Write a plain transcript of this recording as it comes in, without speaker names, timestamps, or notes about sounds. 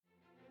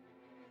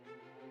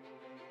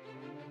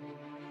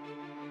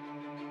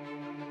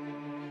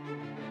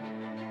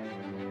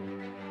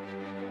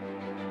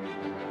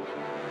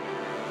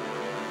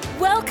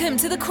Welcome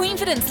to the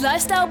Queenfidence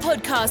Lifestyle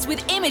Podcast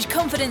with image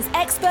confidence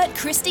expert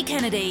Christy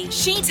Kennedy.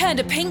 She turned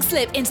a pink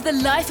slip into the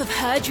life of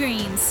her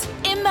dreams.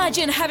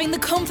 Imagine having the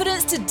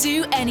confidence to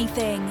do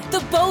anything,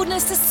 the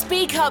boldness to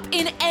speak up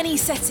in any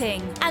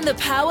setting, and the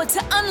power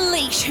to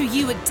unleash who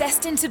you were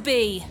destined to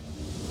be.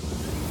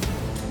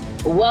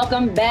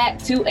 Welcome back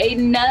to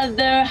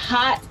another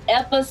hot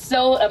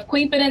episode of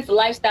Queenfidence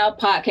Lifestyle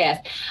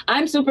Podcast.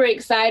 I'm super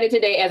excited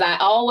today, as I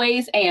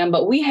always am,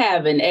 but we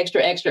have an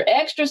extra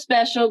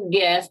special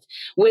guest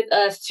with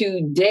us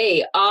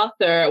today,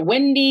 author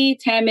Wendy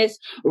Tamis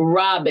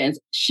Robbins.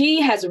 She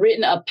has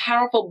written a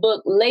powerful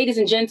book. Ladies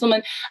and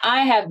gentlemen,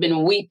 I have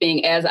been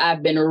weeping as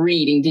I've been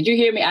reading. Did you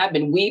hear me? I've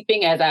been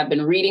weeping as I've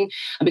been reading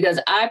because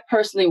I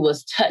personally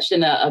was touched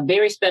in a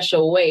very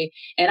special way.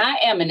 And I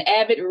am an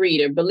avid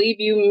reader, believe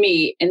you me.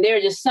 And there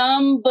are just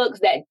some books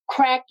that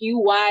crack you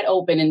wide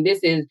open. And this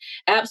is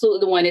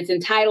absolutely the one. It's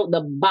entitled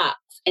The Box,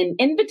 An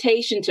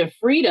Invitation to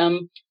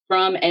Freedom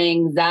from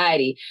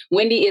Anxiety.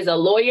 Wendy is a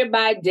lawyer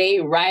by day,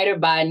 writer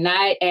by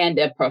night, and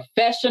a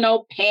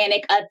professional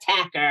panic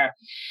attacker.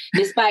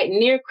 Despite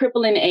near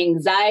crippling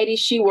anxiety,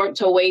 she worked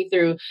her way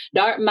through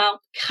Dartmouth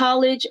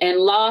College and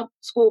law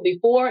school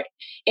before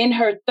in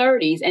her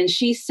 30s, and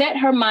she set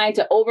her mind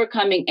to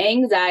overcoming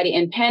anxiety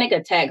and panic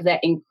attacks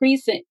that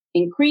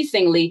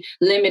increasingly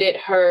limited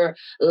her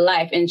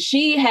life. And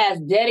she has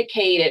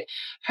dedicated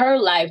her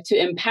life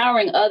to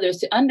empowering others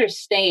to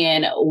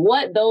understand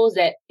what those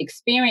that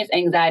experience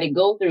anxiety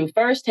go through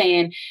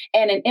firsthand,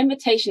 and an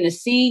invitation to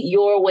see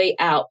your way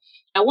out.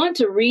 I want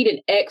to read an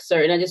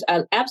excerpt, and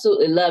I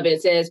absolutely love it.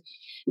 It says,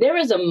 "There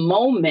is a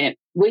moment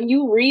when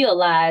you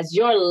realize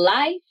your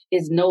life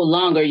is no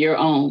longer your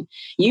own.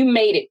 You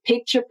made it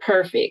picture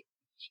perfect.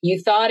 You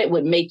thought it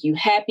would make you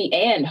happy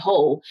and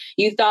whole.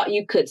 You thought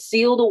you could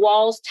seal the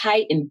walls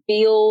tight and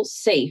feel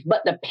safe,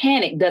 but the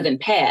panic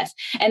doesn't pass,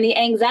 and the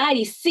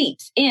anxiety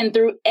seeps in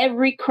through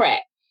every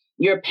crack.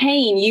 Your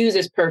pain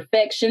uses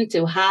perfection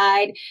to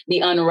hide the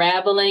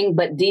unraveling,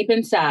 but deep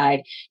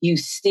inside, you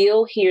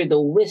still hear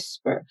the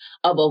whisper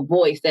of a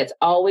voice that's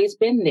always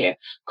been there,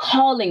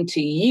 calling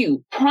to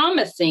you,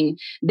 promising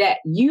that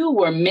you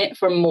were meant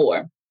for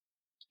more."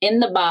 In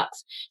the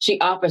box, she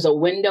offers a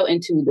window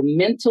into the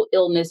mental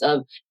illness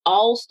of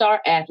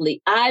all-star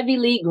athlete, Ivy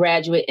League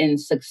graduate,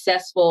 and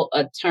successful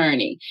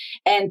attorney.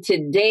 And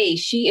today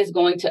she is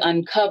going to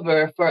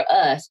uncover for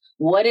us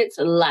what it's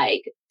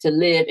like to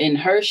live in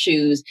her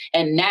shoes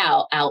and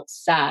now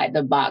outside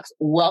the box.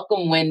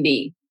 Welcome,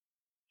 Wendy.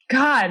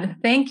 God,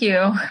 thank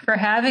you for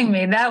having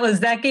me.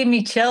 That gave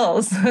me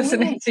chills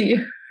listening to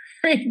you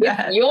read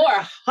that. With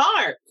your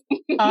heart.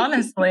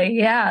 Honestly,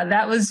 yeah,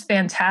 that was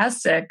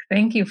fantastic.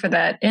 Thank you for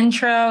that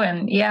intro.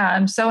 And yeah,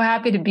 I'm so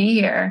happy to be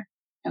here.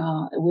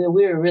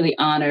 We're really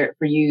honored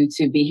for you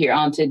to be here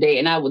on today.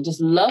 And I would just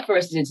love for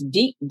us to just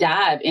deep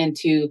dive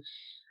into,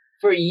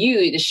 for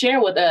you to share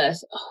with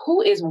us,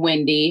 who is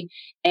Wendy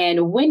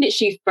and when did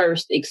she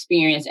first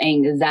experience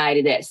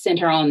anxiety that sent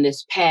her on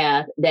this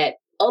path that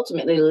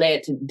ultimately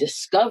led to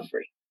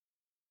discovery?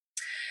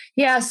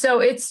 Yeah, so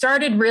it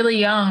started really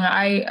young.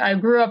 I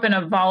grew up in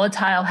a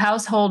volatile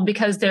household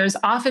because there's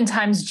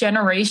oftentimes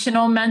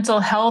generational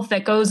mental health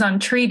that goes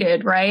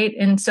untreated, right?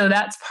 And so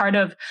that's part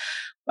of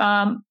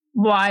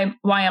why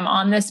I'm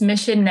on this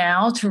mission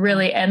now, to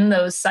really end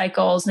those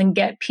cycles and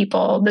get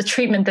people the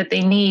treatment that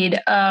they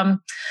need.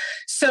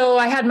 So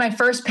I had my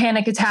first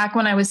panic attack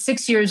when I was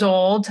 6 years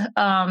old.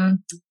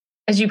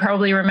 As you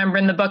probably remember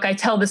in the book, I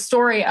tell the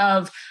story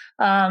of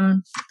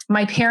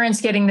my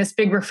parents getting this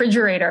big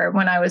refrigerator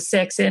when I was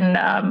 6, and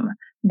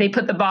they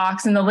put the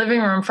box in the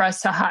living room for us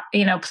to,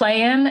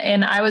 play in.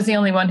 And I was the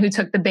only one who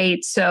took the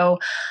bait. So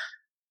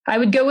I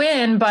would go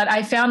in, but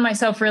I found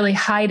myself really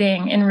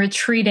hiding and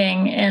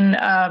retreating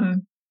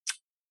and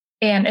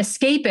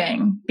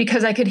escaping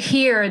because I could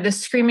hear the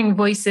screaming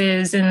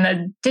voices and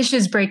the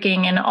dishes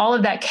breaking and all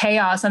of that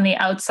chaos on the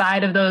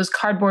outside of those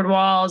cardboard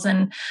walls.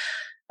 And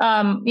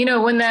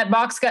when that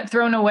box got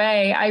thrown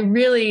away, I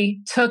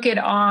really took it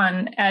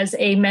on as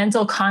a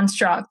mental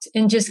construct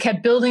and just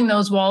kept building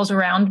those walls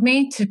around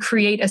me to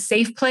create a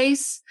safe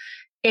place.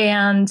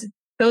 And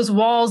those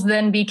walls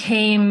then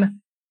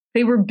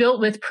they were built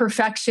with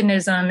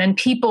perfectionism and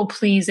people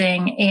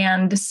pleasing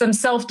and some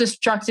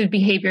self-destructive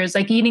behaviors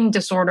like eating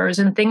disorders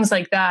and things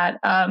like that.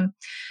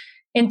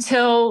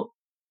 Until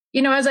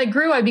as I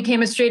grew, I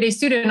became a straight A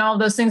student and all of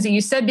those things that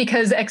you said,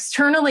 because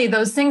externally,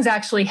 those things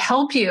actually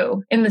help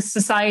you in the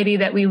society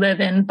that we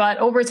live in. But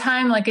over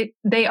time,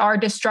 they are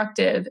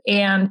destructive,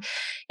 and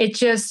it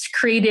just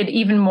created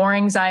even more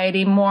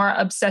anxiety, more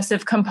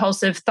obsessive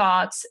compulsive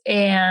thoughts,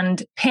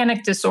 and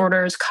panic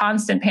disorders,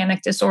 constant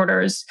panic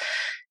disorders.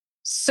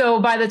 So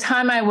by the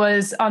time I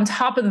was on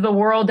top of the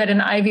world at an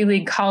Ivy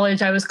League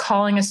college, I was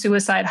calling a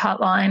suicide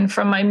hotline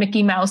from my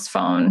Mickey Mouse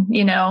phone,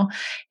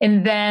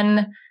 and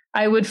then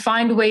I would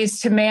find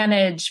ways to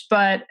manage.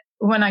 But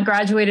when I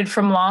graduated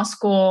from law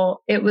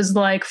school, it was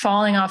like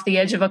falling off the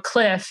edge of a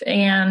cliff.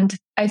 And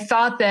I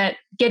thought that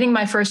getting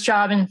my first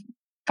job and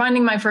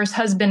finding my first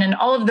husband and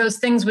all of those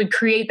things would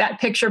create that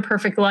picture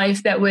perfect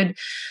life that would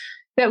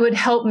that would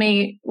help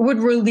me, would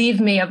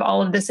relieve me of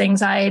all of this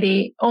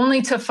anxiety,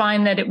 only to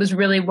find that it was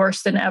really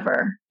worse than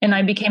ever. And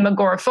I became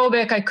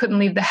agoraphobic. I couldn't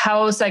leave the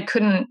house. I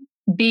couldn't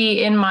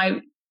be in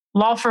my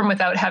law firm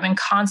without having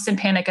constant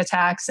panic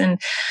attacks. And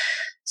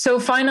so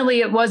finally,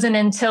 it wasn't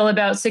until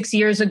about 6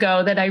 years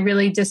ago that I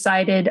really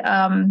decided,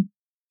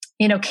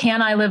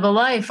 can I live a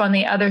life on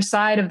the other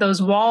side of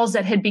those walls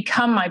that had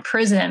become my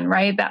prison,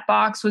 right? That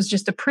box was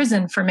just a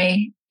prison for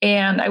me.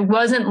 And I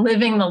wasn't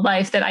living the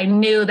life that I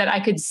knew that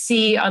I could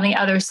see on the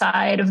other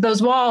side of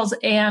those walls.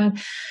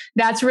 And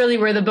that's really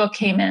where the book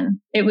came in.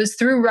 It was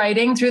through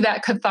writing, through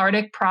that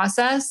cathartic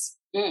process.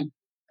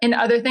 And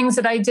other things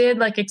that I did,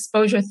 like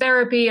exposure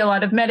therapy, a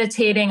lot of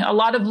meditating, a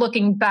lot of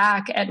looking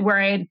back at where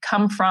I had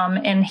come from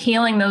and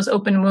healing those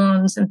open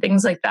wounds and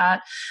things like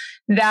that.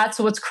 That's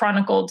what's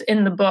chronicled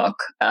in the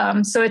book.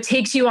 So it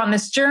takes you on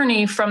this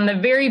journey from the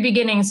very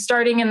beginning,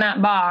 starting in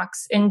that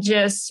box, and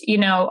just,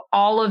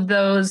 all of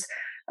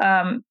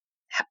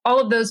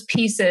those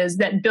pieces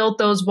that built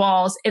those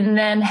walls, and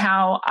then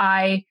how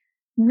I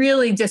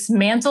really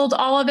dismantled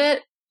all of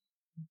it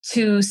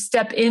to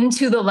step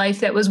into the life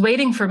that was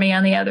waiting for me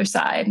on the other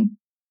side.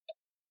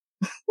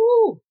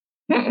 Ooh.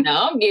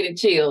 Now I'm getting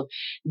chilled.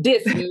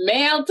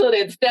 Dismantled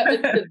and step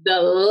into the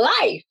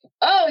life.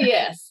 Oh,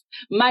 yes.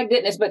 My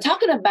goodness. But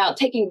talking about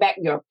taking back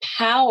your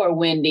power,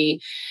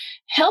 Wendy,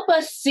 help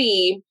us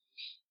see,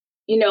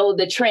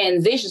 the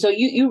transition. So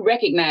you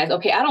recognize,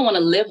 okay, I don't want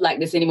to live like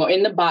this anymore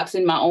in the box,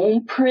 in my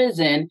own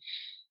prison.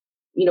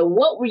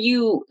 What were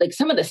you, like,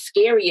 some of the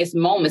scariest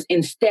moments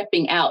in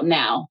stepping out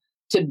now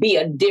to be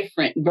a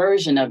different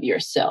version of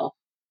yourself?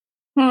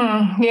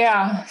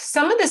 Yeah.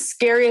 Some of the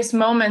scariest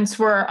moments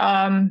were,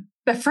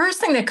 the first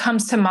thing that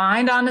comes to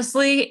mind,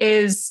 honestly,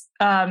 is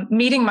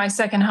meeting my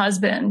second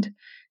husband,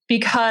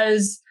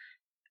 because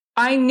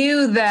I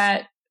knew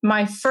that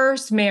my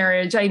first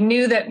marriage, I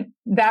knew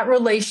that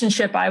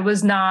relationship, I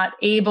was not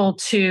able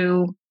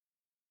to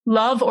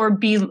love or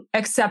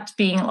accept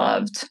being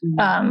loved.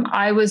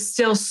 I was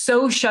still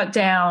so shut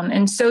down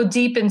and so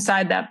deep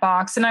inside that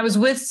box. And I was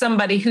with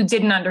somebody who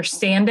didn't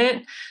understand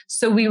it.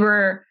 So we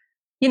were,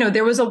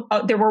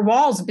 there were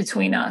walls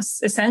between us,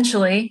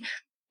 essentially.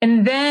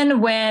 And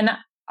then when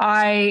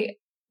I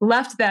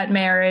left that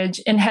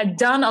marriage and had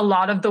done a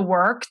lot of the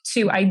work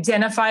to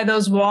identify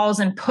those walls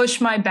and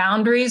push my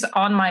boundaries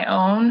on my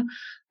own,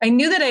 I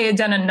knew that I had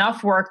done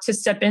enough work to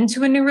step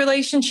into a new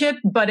relationship,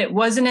 but it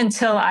wasn't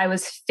until I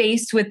was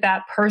faced with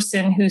that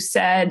person who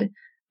said,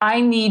 I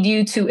need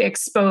you to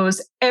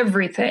expose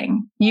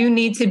everything. You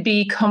need to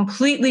be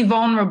completely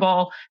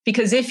vulnerable,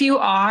 because if you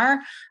are,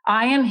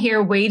 I am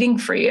here waiting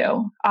for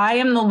you. I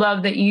am the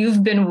love that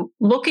you've been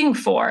looking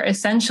for,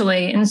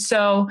 essentially. And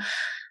so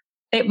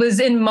it was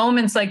in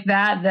moments like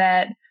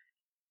that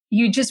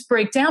you just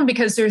break down,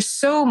 because there's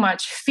so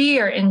much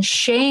fear and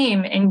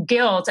shame and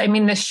guilt. I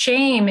mean, the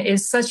shame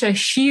is such a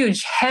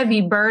huge,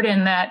 heavy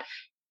burden that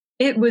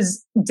it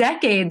was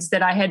decades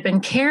that I had been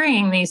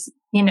carrying these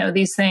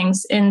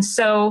things. And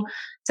so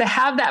to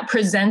have that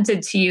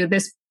presented to you,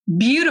 this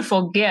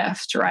beautiful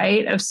gift,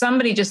 right, of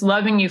somebody just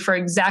loving you for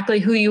exactly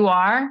who you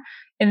are,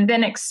 and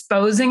then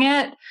exposing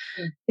it,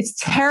 it's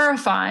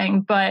terrifying,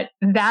 but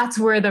that's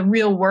where the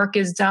real work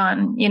is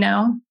done,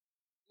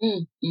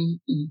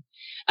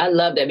 I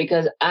love that,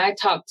 because I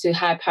talk to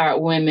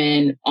high-powered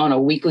women on a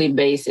weekly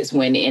basis,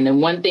 Wendy, and the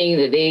one thing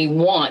that they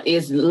want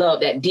is love,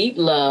 that deep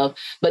love,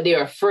 but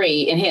they're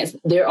afraid, and hence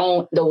their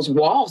own, those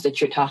walls that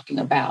you're talking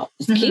about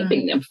is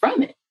keeping them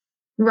from it.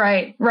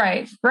 Right.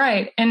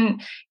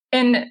 And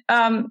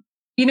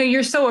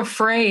you're so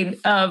afraid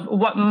of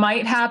what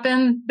might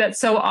happen that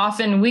so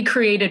often we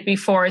create it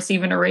before it's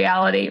even a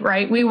reality,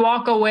 right? We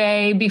walk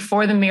away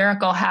before the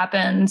miracle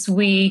happens.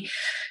 We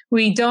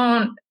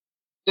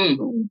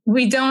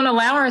don't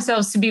allow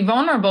ourselves to be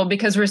vulnerable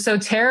because we're so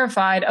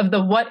terrified of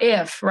the what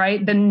if,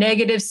 right? The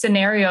negative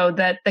scenario,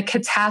 that the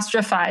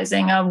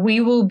catastrophizing of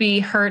we will be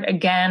hurt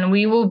again,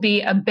 we will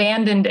be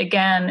abandoned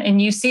again.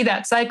 And you see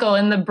that cycle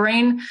in the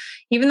brain,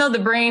 even though the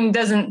brain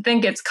doesn't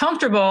think it's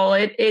comfortable,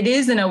 it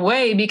is in a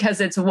way,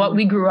 because it's what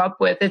we grew up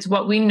with, it's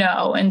what we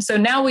know. And so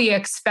now we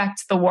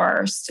expect the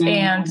worst,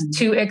 and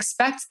to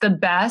expect the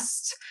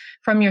best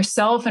from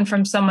yourself and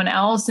from someone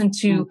else, and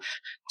to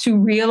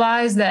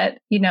realize that,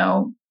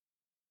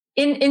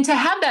 and to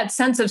have that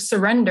sense of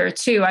surrender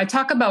too. I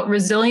talk about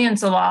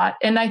resilience a lot.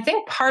 And I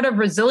think part of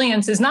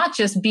resilience is not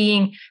just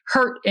being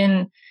hurt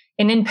and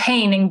in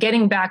pain and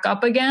getting back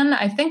up again.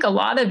 I think a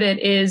lot of it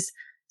is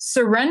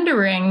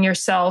surrendering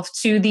yourself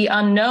to the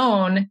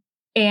unknown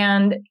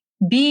and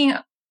being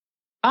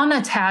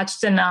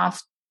unattached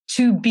enough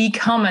to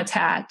become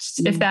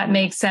attached, if that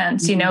makes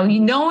sense.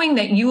 Knowing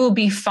that you will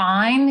be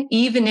fine,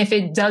 even if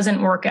it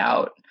doesn't work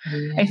out.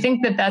 I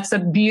think that that's a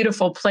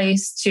beautiful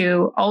place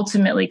to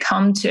ultimately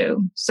come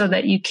to, so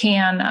that you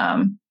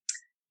can,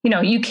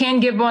 you can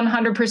give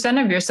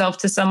 100% of yourself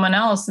to someone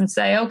else and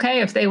say,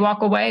 okay, if they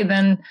walk away,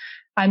 then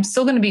I'm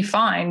still going to be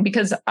fine,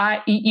 because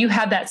you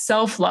have that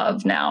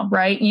self-love now,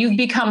 right? You've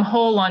become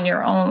whole on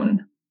your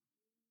own.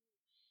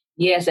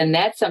 Yes, and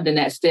that's something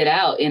that stood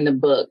out in the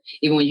book,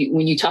 even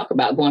when you talk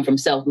about going from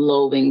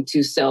self-loathing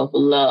to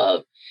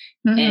self-love.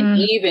 And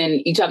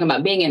even you talking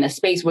about being in a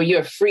space where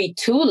you're free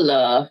to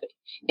love,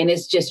 and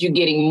it's just you're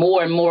getting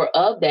more and more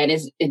of that.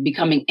 It's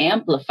becoming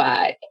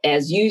amplified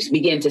as you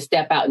begin to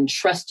step out and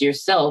trust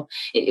yourself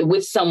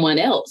with someone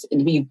else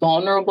and be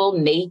vulnerable,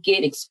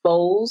 naked,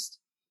 exposed.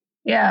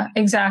 Yeah,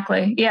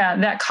 exactly. Yeah,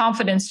 that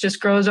confidence just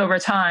grows over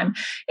time.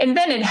 And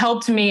then it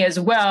helped me as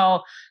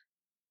well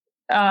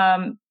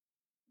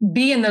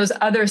be in those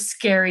other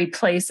scary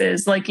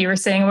places. Like you were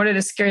saying, what are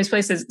the scariest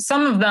places?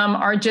 Some of them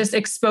are just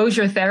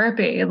exposure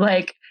therapy,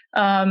 like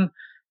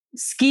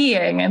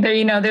skiing. And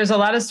there, there's a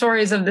lot of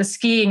stories of the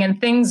skiing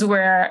and things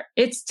where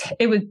it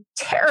was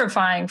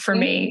terrifying for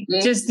me.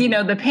 Just,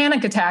 the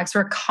panic attacks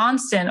were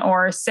constant,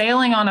 or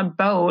sailing on a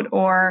boat,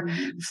 or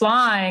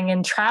flying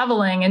and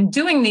traveling and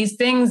doing these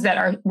things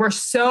that were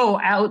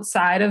so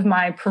outside of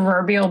my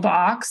proverbial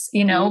box,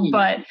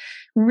 but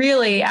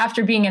really,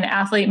 after being an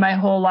athlete my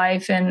whole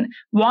life and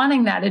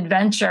wanting that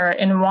adventure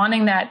and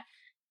wanting that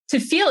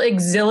to feel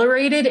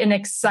exhilarated and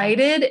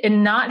excited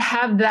and not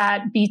have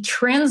that be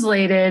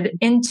translated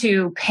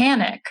into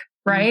panic,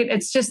 right?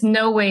 It's just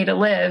no way to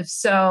live.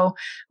 So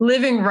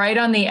living right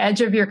on the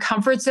edge of your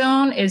comfort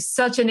zone is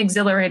such an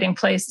exhilarating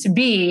place to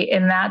be.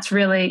 And that's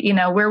really,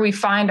 where we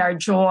find our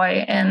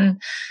joy.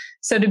 And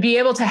so to be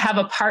able to have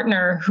a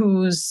partner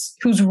who's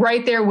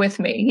right there with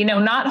me,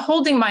 not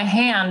holding my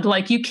hand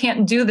like you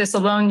can't do this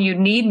alone, you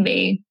need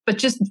me, but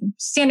just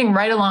standing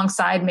right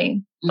alongside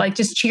me, like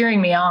just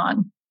cheering me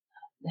on.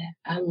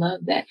 I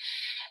love that.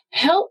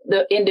 Help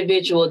the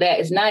individual that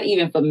is not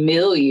even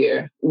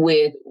familiar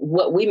with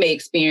what we may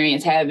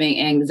experience having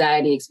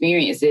anxiety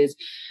experiences,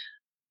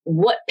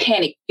 what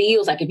panic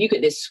feels like, if you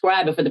could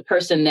describe it for the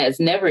person that's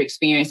never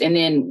experienced, and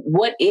then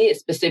what is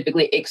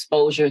specifically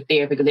exposure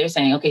therapy, because they're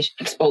saying, okay,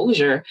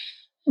 exposure.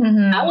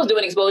 I was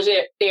doing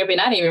exposure therapy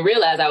and I didn't even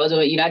realize I was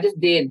doing, I just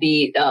did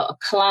the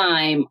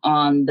climb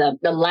on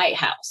the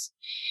lighthouse.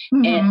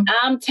 And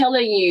I'm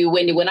telling you,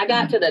 when I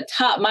got to the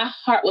top, my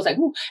heart was like,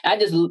 ooh, I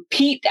just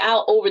peeked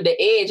out over the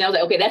edge. And I was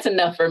like, okay, that's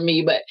enough for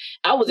me. But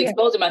I was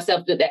exposing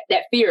myself to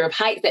that fear of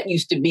heights that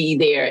used to be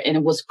there, and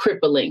it was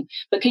crippling.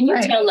 But can you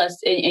tell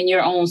us in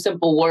your own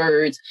simple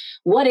words,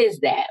 what is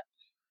that?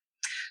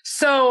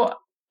 So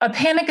a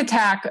panic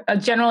attack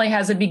generally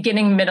has a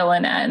beginning, middle,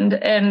 and end.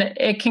 And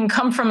it can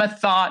come from a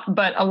thought,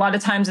 but a lot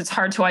of times it's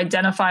hard to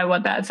identify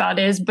what that thought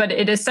is. But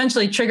it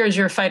essentially triggers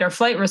your fight or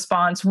flight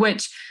response,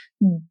 which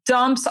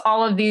dumps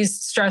all of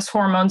these stress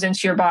hormones into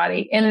your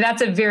body. And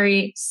that's a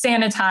very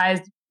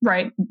sanitized,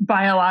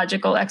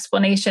 biological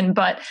explanation.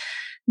 But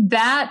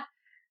that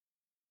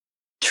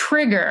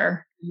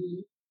trigger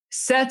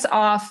sets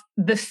off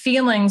the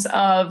feelings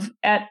of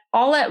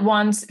all at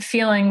once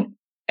feeling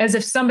as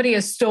if somebody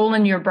has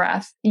stolen your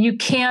breath. You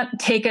can't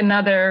take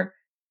another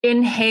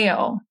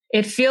inhale.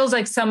 It feels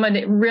like someone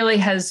really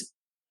has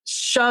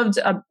shoved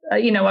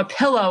a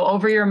pillow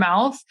over your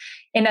mouth,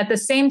 and at the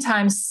same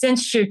time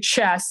cinched your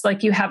chest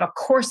like you have a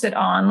corset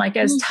on, like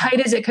as tight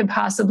as it could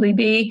possibly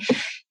be.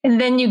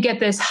 And then you get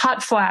this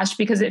hot flash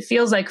because it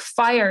feels like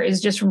fire is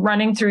just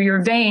running through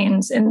your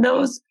veins. And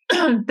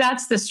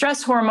that's the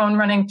stress hormone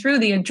running through,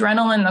 the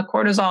adrenaline, the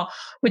cortisol,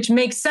 which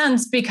makes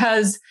sense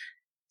because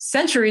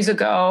centuries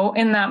ago,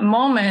 in that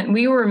moment,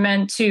 we were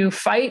meant to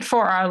fight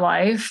for our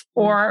life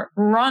or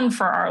run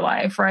for our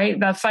life, right?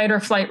 The fight or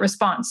flight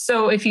response.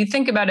 So if you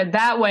think about it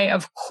that way,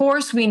 of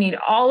course, we need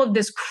all of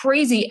this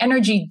crazy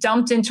energy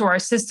dumped into our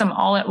system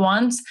all at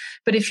once.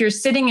 But if you're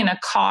sitting in a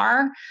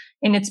car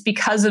and it's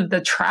because of the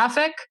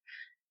traffic,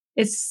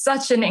 it's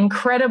such an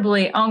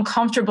incredibly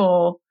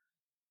uncomfortable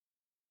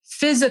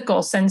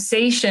physical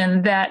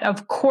sensation that,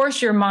 of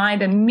course, your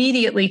mind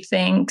immediately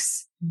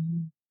thinks,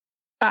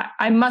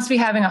 I must be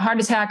having a heart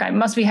attack. I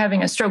must be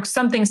having a stroke.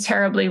 Something's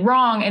terribly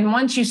wrong. And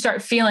once you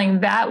start feeling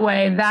that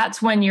way,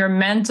 that's when your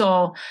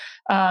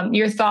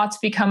your thoughts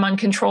become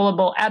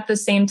uncontrollable at the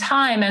same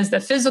time as the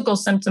physical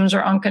symptoms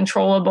are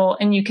uncontrollable.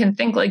 And you can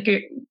think like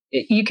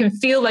you can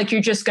feel like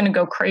you're just going to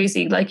go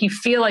crazy. Like you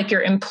feel like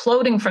you're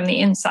imploding from the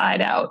inside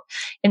out,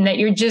 and that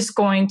you're just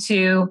going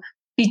to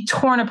be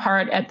torn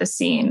apart at the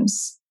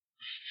seams.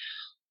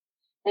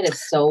 That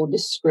is so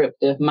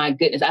descriptive. My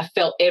goodness. I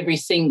felt every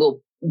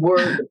single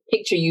word,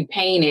 picture you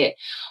painted.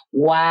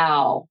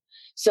 Wow.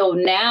 So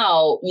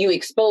now you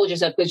expose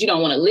yourself because you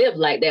don't want to live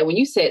like that. When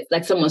you said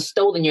like someone's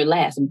stolen your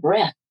last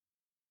breath.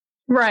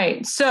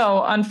 Right.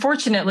 So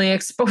unfortunately,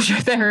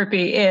 exposure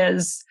therapy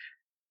is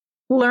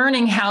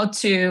learning how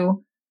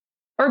to,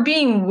 or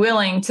being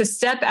willing to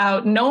step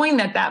out, knowing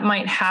that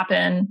might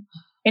happen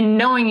and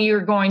knowing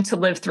you're going to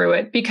live through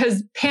it,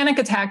 because panic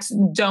attacks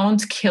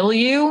don't kill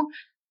you,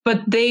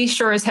 but they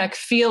sure as heck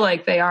feel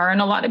like they are.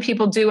 And a lot of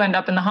people do end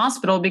up in the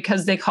hospital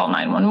because they call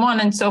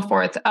 911 and so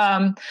forth.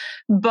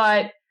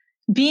 But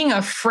being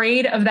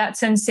afraid of that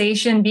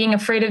sensation, being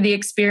afraid of the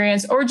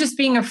experience, or just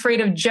being afraid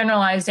of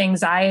generalized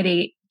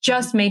anxiety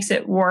just makes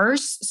it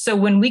worse. So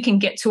when we can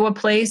get to a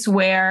place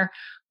where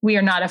we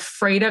are not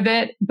afraid of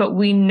it, but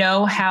we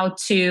know how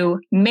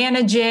to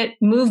manage it,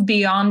 move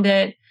beyond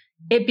it,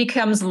 it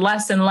becomes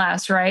less and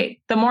less,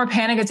 right? The more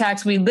panic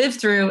attacks we live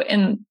through,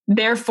 and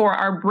therefore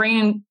our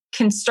brain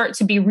can start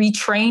to be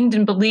retrained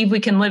and believe we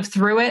can live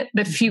through it,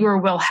 the fewer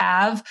we'll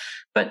have.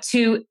 But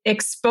to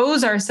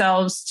expose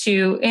ourselves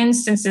to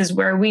instances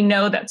where we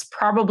know that's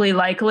probably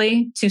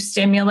likely to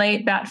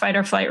stimulate that fight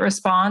or flight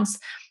response,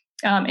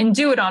 and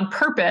do it on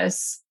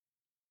purpose,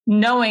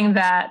 knowing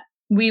that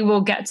we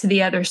will get to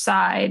the other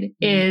side,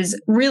 is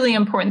really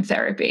important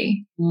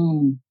therapy.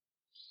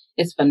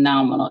 It's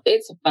phenomenal.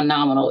 It's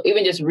phenomenal.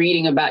 Even just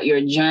reading about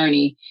your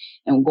journey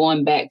and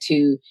going back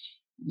to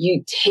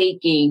you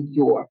taking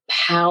your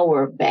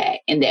power back,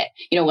 and that,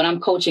 when I'm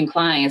coaching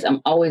clients,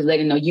 I'm always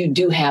letting them know you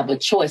do have a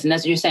choice. And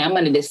that's what you're saying. I'm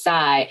going to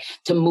decide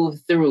to move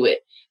through it.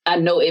 I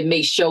know it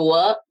may show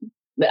up,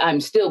 but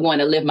I'm still going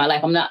to live my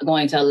life. I'm not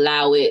going to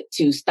allow it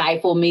to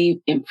stifle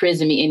me,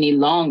 imprison me any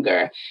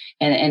longer.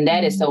 And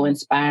that is so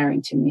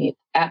inspiring to me.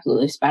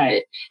 Absolutely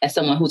inspired. As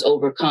someone who's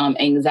overcome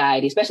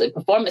anxiety, especially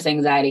performance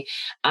anxiety,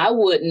 I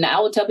would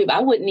tell people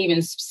I wouldn't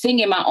even sing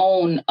in my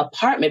own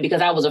apartment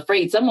because I was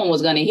afraid someone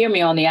was going to hear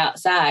me on the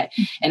outside.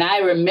 And I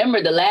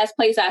remember the last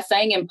place I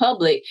sang in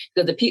public,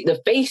 because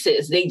the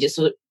faces,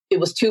 it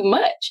was too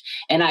much.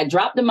 And I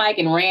dropped the mic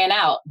and ran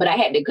out, but I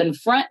had to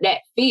confront that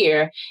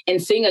fear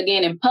and sing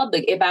again in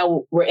public if I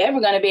were ever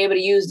going to be able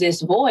to use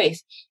this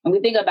voice. And we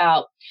think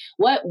about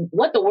what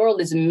the world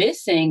is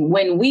missing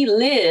when we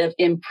live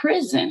in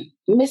prison,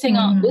 missing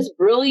on this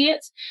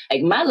brilliance.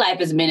 Like, my life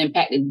has been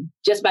impacted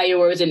just by your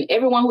words, and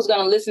everyone who's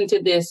going to listen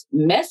to this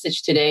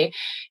message today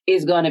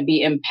is going to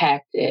be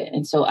impacted.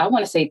 And so I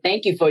want to say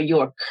thank you for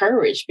your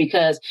courage,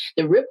 because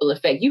the ripple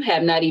effect, you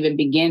have not even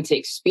begun to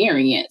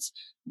experience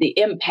the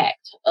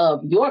impact of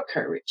your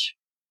courage.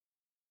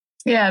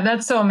 Yeah,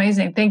 that's so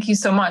amazing. Thank you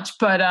so much.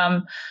 But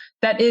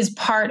that is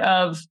part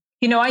of,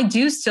 I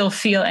do still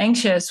feel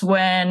anxious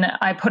when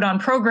I put on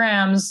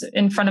programs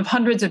in front of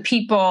hundreds of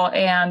people.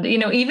 And,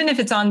 even if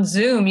it's on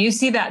Zoom, you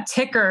see that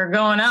ticker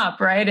going up,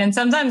 right? And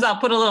sometimes I'll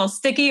put a little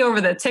sticky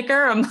over the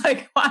ticker. I'm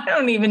like, I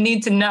don't even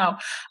need to know.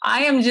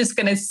 I am just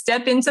going to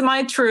step into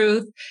my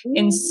truth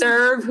and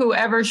serve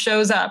whoever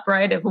shows up,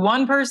 right? If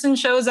one person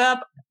shows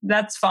up,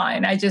 that's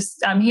fine.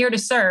 I'm here to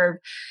serve.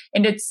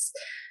 And it's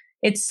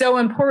so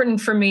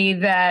important for me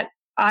that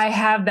I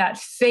have that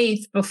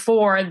faith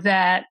before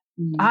that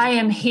I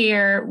am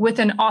here with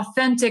an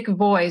authentic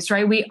voice,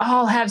 right? We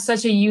all have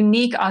such a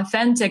unique,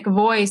 authentic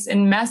voice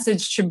and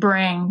message to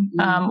bring,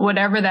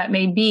 whatever that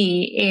may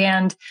be.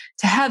 And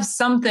to have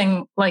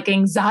something like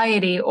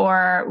anxiety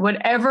or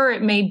whatever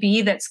it may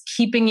be that's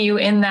keeping you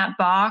in that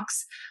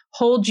box,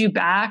 hold you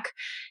back,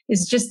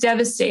 is just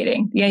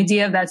devastating. The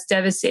idea of that's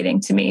devastating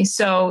to me.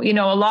 So,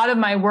 a lot of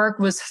my work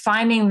was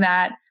finding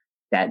that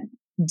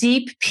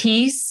deep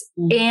peace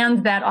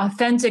and that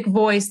authentic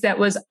voice that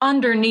was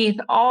underneath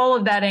all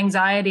of that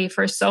anxiety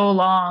for so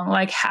long.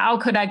 Like, how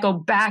could I go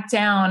back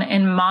down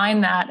and mine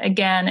that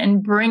again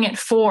and bring it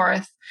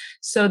forth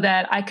so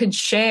that I could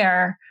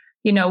share,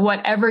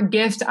 whatever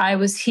gift I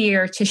was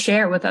here to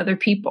share with other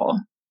people.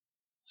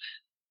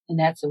 And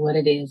that's what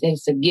it is.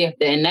 It's a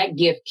gift. And that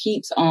gift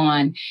keeps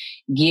on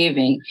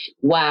giving.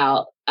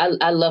 Wow.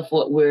 I love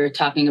what we're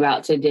talking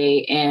about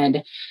today.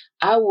 And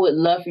I would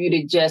love for you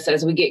to just,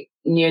 as we get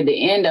near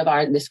the end of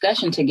our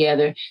discussion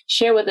together,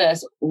 share with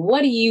us,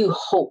 what do you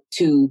hope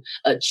to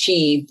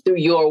achieve through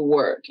your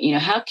work?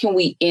 How can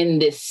we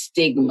end this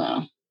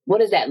stigma? What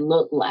does that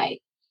look like?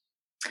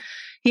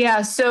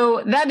 Yeah,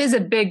 so that is a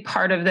big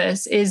part of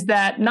this, is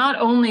that not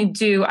only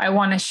do I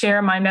want to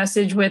share my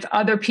message with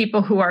other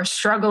people who are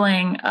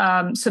struggling,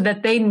 so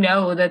that they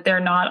know that they're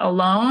not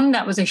alone.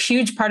 That was a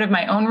huge part of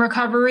my own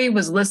recovery,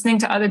 was listening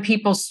to other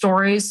people's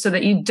stories so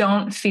that you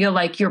don't feel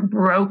like you're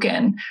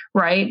broken,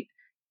 right?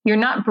 You're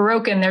not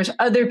broken. There's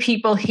other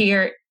people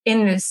here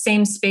in the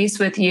same space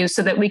with you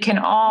so that we can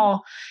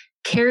all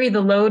carry the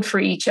load for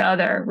each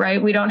other,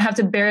 right? We don't have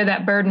to bear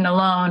that burden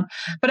alone.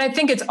 But I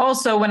think it's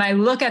also, when I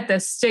look at the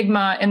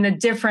stigma and the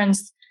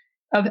difference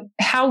of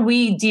how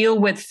we deal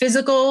with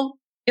physical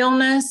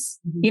illness,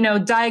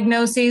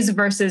 diagnoses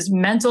versus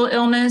mental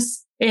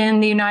illness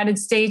in the United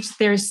States,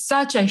 there's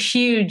such a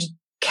huge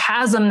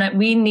chasm that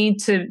we need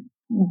to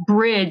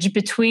bridge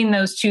between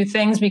those two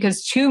things,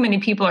 because too many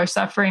people are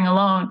suffering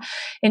alone.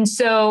 And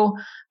so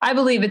I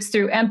believe it's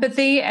through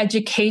empathy,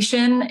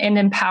 education, and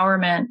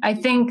empowerment. I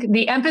think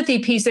the empathy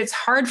piece, it's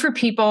hard for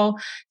people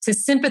to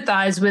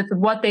sympathize with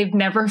what they've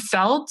never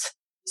felt.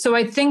 So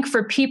I think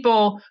for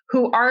people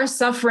who are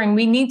suffering,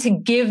 we need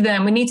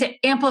to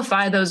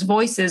amplify those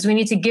voices. We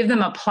need to give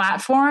them a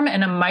platform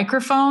and a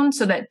microphone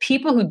so that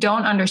people who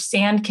don't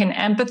understand can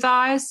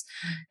empathize.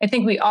 I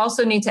think we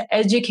also need to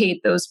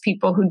educate those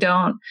people who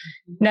don't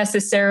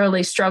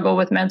necessarily struggle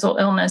with mental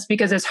illness,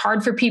 because it's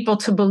hard for people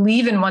to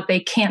believe in what they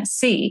can't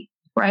see,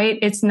 right?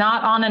 It's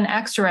not on an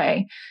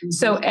X-ray.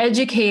 So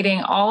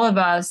educating all of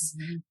us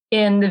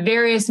in the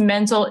various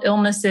mental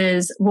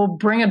illnesses will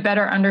bring a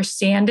better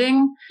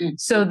understanding,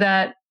 so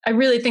that I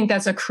really think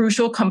that's a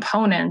crucial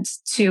component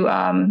to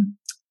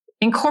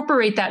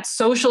incorporate that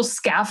social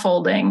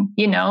scaffolding,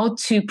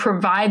 to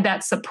provide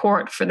that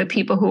support for the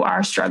people who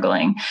are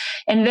struggling.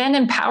 And then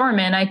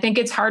empowerment. I think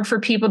it's hard for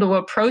people to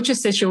approach a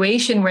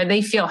situation where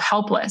they feel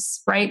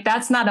helpless, right?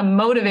 That's not a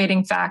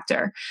motivating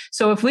factor.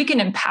 So if we can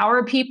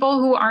empower people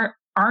who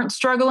aren't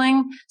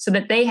struggling so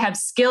that they have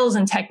skills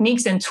and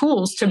techniques and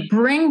tools to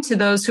bring to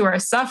those who are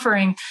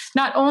suffering,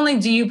 not only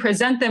do you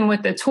present them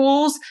with the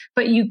tools,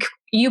 but you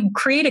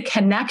create a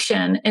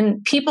connection.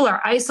 And people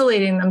are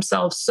isolating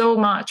themselves so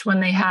much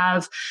when they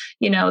have,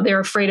 they're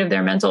afraid of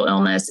their mental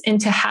illness.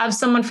 And to have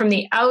someone from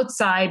the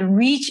outside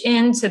reach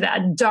into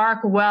that dark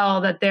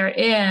well that they're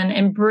in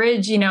and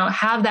bridge,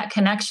 have that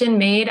connection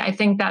made, I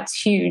think that's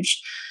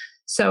huge.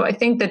 So I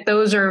think that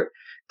those are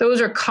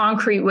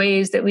concrete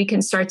ways that we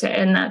can start to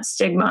end that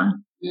stigma.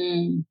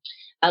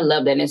 I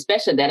love that, and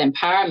especially that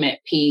empowerment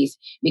piece,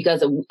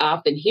 because I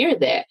often hear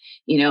that,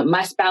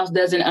 my spouse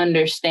doesn't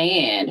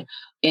understand.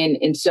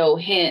 And so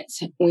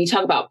hence, when you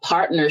talk about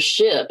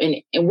partnership,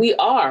 and we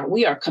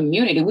are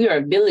community, we are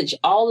a village,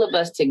 all of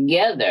us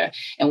together.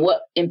 And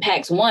what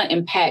impacts one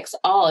impacts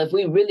all if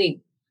we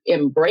really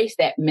embrace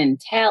that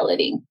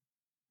mentality.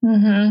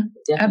 Mm-hmm.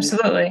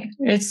 Absolutely.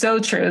 It's so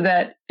true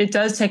that it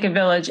does take a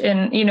village.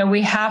 And,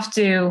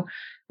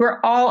 we're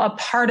all a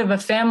part of a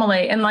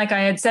family. And like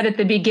I had said at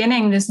the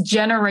beginning, this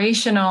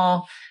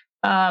generational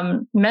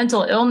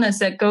mental illness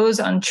that goes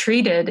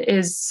untreated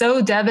is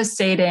so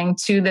devastating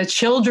to the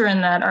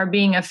children that are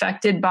being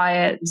affected by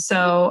it.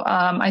 So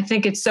I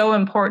think it's so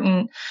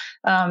important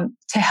to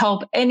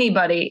help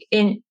anyone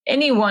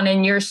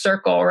in your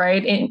circle,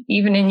 right?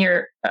 Even in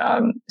your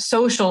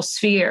social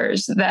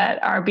spheres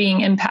that are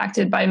being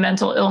impacted by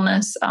mental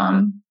illness.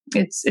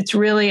 It's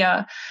really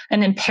an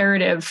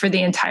imperative for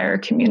the entire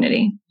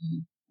community.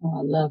 Oh,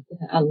 I love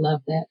that. I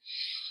love that.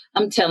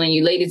 I'm telling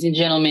you, ladies and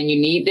gentlemen,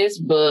 you need this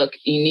book.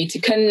 You need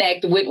to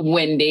connect with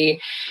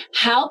Wendy.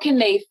 How can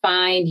they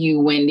find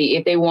you, Wendy,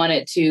 if they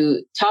wanted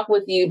to talk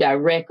with you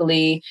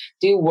directly,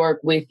 do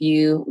work with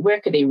you? Where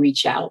could they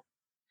reach out?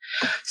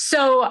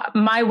 So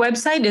my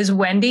website is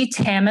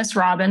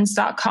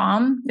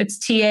wendytamisrobbins.com. It's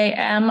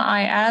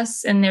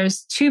TAMIS, and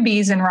there's 2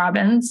 B's in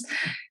Robbins.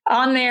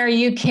 On there,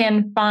 you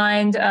can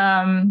find,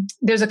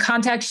 there's a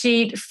contact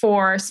sheet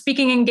for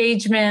speaking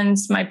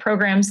engagements, my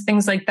programs,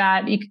 things like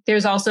that.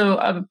 There's also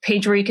a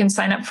page where you can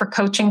sign up for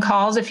coaching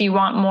calls if you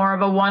want more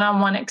of a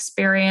one-on-one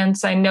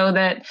experience. I know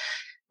that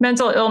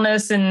mental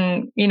illness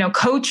and,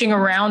 coaching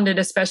around it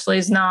especially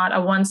is not a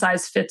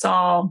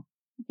one-size-fits-all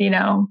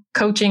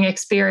coaching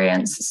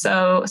experience.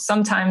 So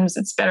sometimes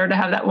it's better to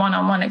have that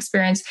one-on-one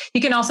experience. You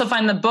can also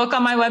find the book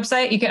on my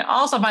website. You can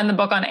also find the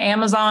book on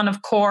Amazon,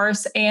 of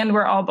course, and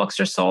where all books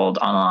are sold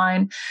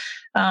online.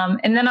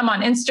 And then I'm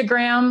on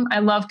Instagram. I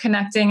love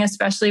connecting,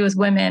 especially with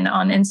women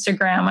on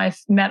Instagram. I've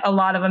met a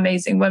lot of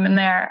amazing women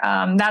there.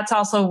 That's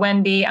also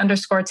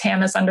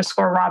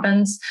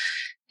Wendy_Tamis_Robbins.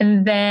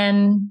 And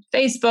then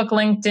Facebook,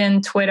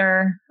 LinkedIn,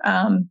 Twitter.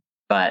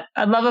 But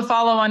I'd love a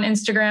follow on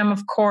Instagram,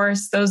 of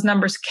course. Those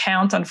numbers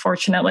count,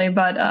 unfortunately.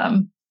 But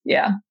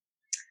yeah.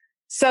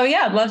 So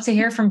yeah, I'd love to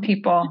hear from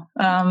people.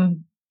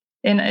 And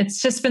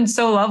it's just been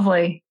so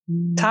lovely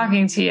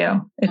talking to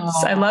you.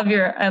 I love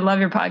your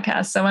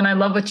podcast. So, and I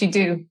love what you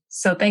do.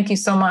 So thank you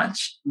so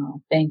much. Oh,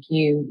 thank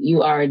you.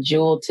 You are a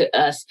jewel to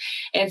us.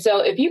 And so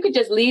if you could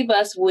just leave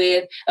us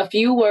with a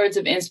few words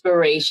of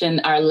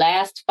inspiration, our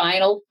last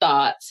final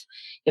thoughts,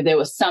 if there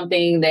was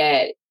something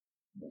that's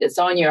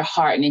on your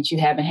heart and that you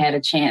haven't had a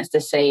chance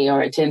to say,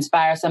 or to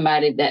inspire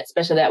somebody, that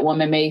especially that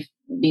woman may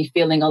be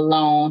feeling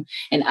alone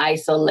and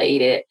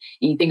isolated.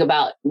 And you think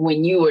about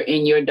when you were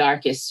in your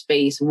darkest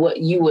space, what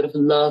you would have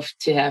loved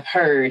to have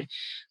heard.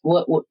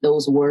 What would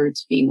those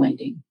words be,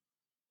 Wendy?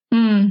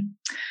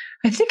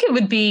 I think it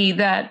would be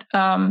that,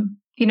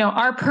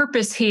 our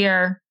purpose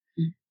here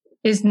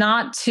is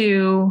not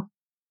to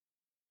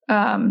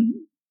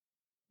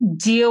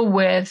deal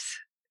with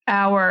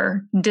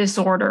our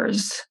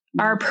disorders.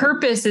 Our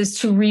purpose is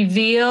to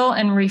reveal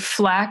and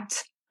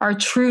reflect our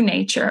true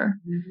nature.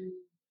 Mm-hmm.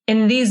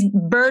 And these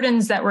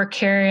burdens that we're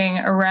carrying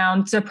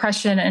around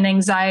depression and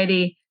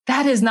anxiety,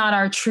 that is not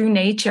our true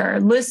nature.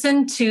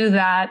 Listen to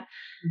that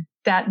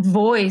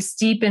voice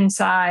deep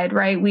inside,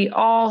 right? We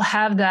all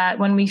have that.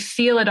 When we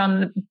feel it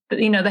on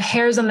the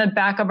hairs on the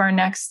back of our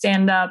neck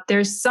stand up,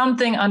 there's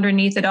something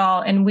underneath it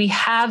all. And we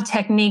have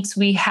techniques,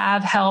 we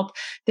have help.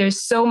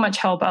 There's so much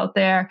help out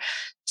there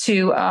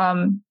to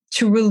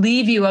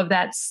relieve you of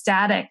that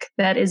static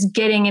that is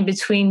getting in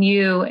between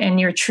you and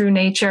your true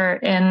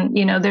nature. And,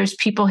 there's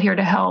people here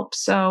to help.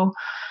 So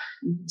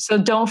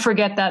don't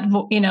forget that,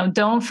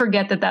 don't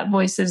forget that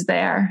voice is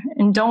there,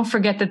 and don't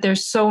forget that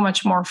there's so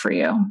much more for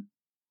you.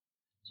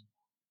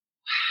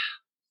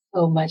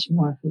 So much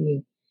more for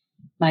you.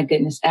 My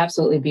goodness,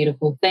 absolutely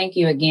beautiful. Thank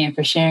you again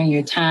for sharing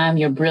your time,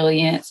 your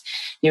brilliance,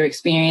 your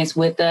experience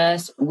with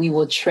us. We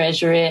will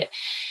treasure it.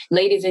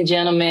 Ladies and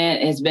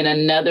gentlemen, it's been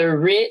another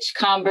rich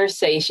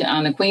conversation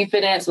on the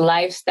Queenfidence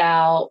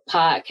Lifestyle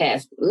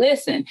Podcast.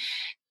 Listen,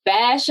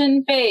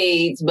 Fashion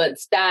fades, but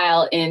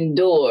style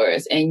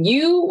endures. And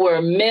you were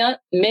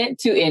meant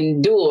to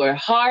endure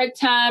hard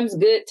times,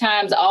 good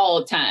times,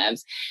 all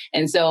times.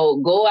 And so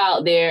go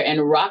out there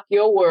and rock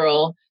your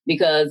world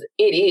because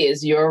it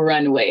is your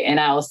runway. And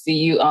I'll see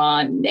you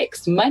on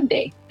next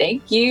Monday.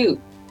 Thank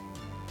you.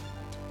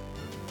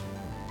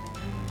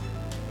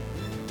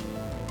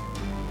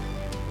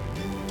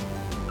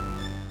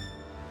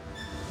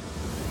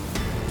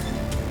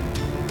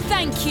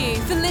 Thank you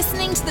for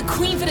listening to the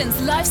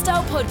Queenfidence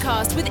Lifestyle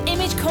Podcast with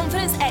image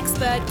confidence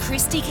expert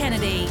Christy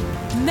Kennedy.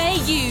 May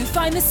you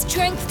find the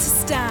strength to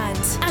stand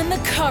and the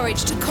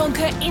courage to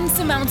conquer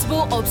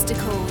insurmountable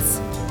obstacles.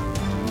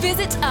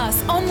 Visit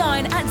us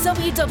online at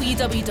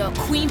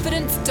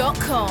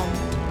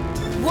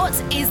www.queenfidence.com.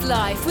 What is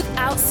life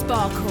without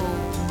sparkle?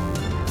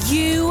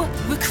 You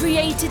were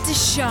created to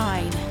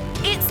shine.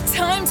 It's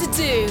time to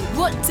do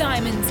what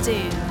diamonds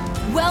do.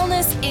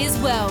 Wellness is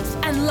wealth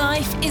and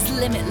life is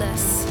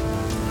limitless.